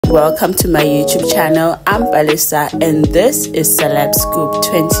welcome to my YouTube channel. I'm Balisa and this is Celeb Scoop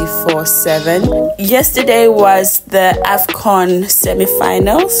 24/7. Yesterday was the AFCON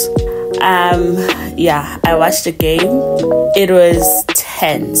semi-finals. I watched the game. It was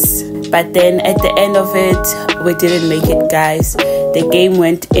tense, but then at the end of it, we didn't make it, guys. The game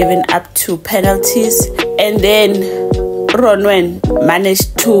went even up to penalties, and then Ronwen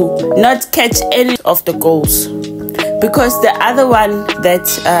managed to not catch any of the goals, because the other one that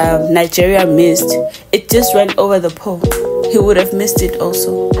Nigeria missed, it just went over the pole. He would have missed it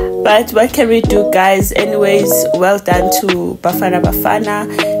also. But what can we do, guys? Anyways, well done to Bafana Bafana.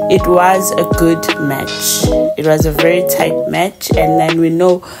 It was a good match. It was a very tight match, and then we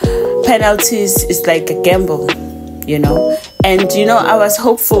know penalties is like a gamble, you know. And you know, I was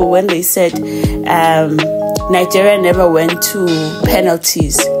hopeful when they said Nigeria never went to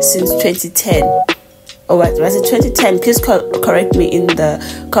penalties since 2010. Or what was it, 2010? Please correct me in the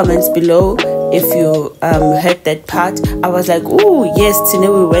comments below if you heard that part. I was like, oh yes, today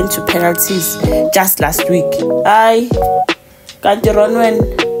we went to penalties just last week. Ronwen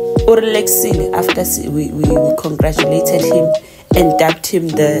after we congratulated him and dubbed him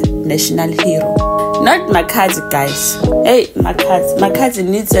the national hero. Not Makazi, guys. Hey, Makazi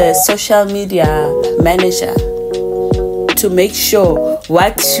needs a social media manager to make sure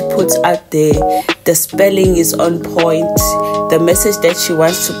what she puts out there, the spelling is on point, the message that she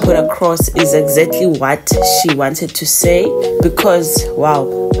wants to put across is exactly what she wanted to say, because wow.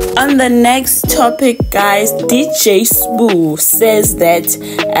 On the next topic, guys, DJ Spoo says that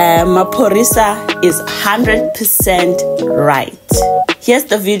Maphorisa is 100% right. Here's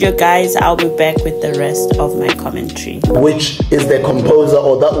the video, guys. I'll be back with the rest of my commentary. Which is the composer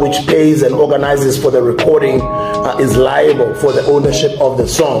or that which pays and organizes for the recording is liable for the ownership of the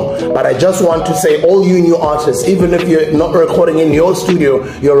song. But I just want to say, all you new artists, even if you're not recording in your studio,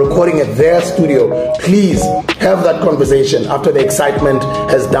 you're recording at their studio, please have that conversation after the excitement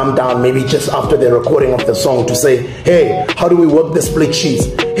has dumbed down, maybe just after the recording of the song, to say, hey, how do we work the split sheets?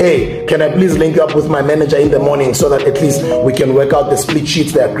 Hey, can I please link up with my manager in the morning so that at least we can work out the split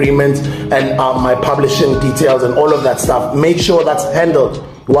sheets, the agreement, and my publishing details and all of that stuff. Make sure that's handled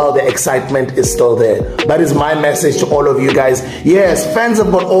while the excitement is still there. That is my message to all of you guys. Yes, fans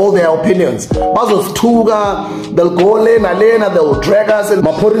have got all their opinions. They'll go lena, they'll drag us, and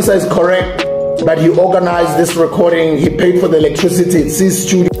Maphorisa is correct that he organized this recording, he paid for the electricity, it's his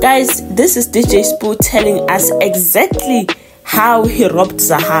studio. Guys, this is DJ Spoo telling us exactly how he robbed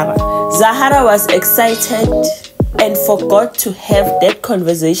Zahara. Zahara was excited and forgot to have that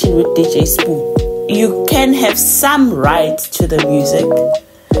conversation with DJ Spoo. You can have some right to the music,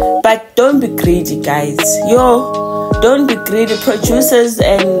 but don't be greedy, guys. Don't be greedy. Producers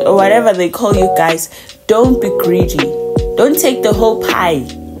and whatever they call you guys, don't be greedy. Don't take the whole pie.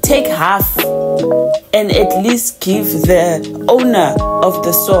 Take half and at least give the owner of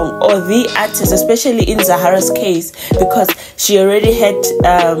the song or the artist, especially in Zahara's case, because she already had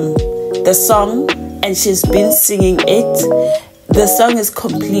the song and she's been singing it. The song is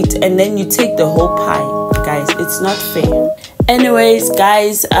complete, and then you take the whole pie, guys. It's not fair. Anyways,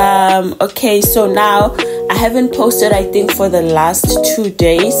 guys, okay, so now I haven't posted, I think, for the last 2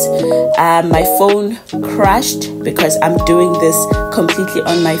 days. My phone crashed because I'm doing this completely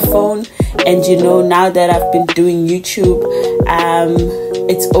on my phone, and you know, now that I've been doing YouTube,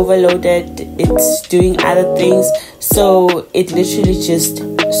 it's overloaded, it's doing other things, so it literally just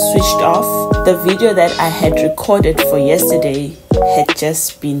switched off. The video that I had recorded for yesterday had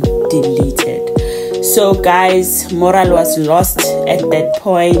just been deleted. So guys, morale was lost at that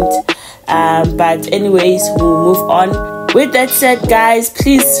point, but anyways, we'll move on. With that said, guys,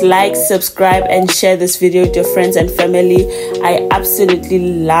 please like, subscribe and share this video with your friends and family. I absolutely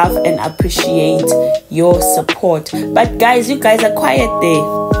love and appreciate your support. But guys, you guys are quiet there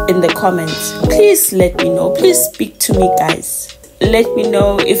in the comments. Please let me know. Please speak to me, guys. Let me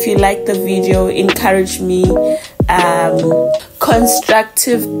know if you like the video. Encourage me.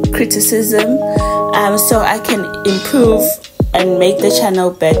 Constructive criticism, so I can improve and make the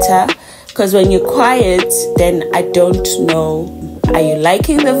channel better. Because when you're quiet, then I don't know, are you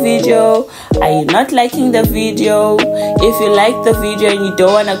liking the video, are you not liking the video? If you like the video and you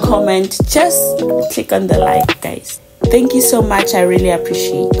don't want to comment, just click on the like, guys. Thank you so much. I really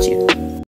appreciate you.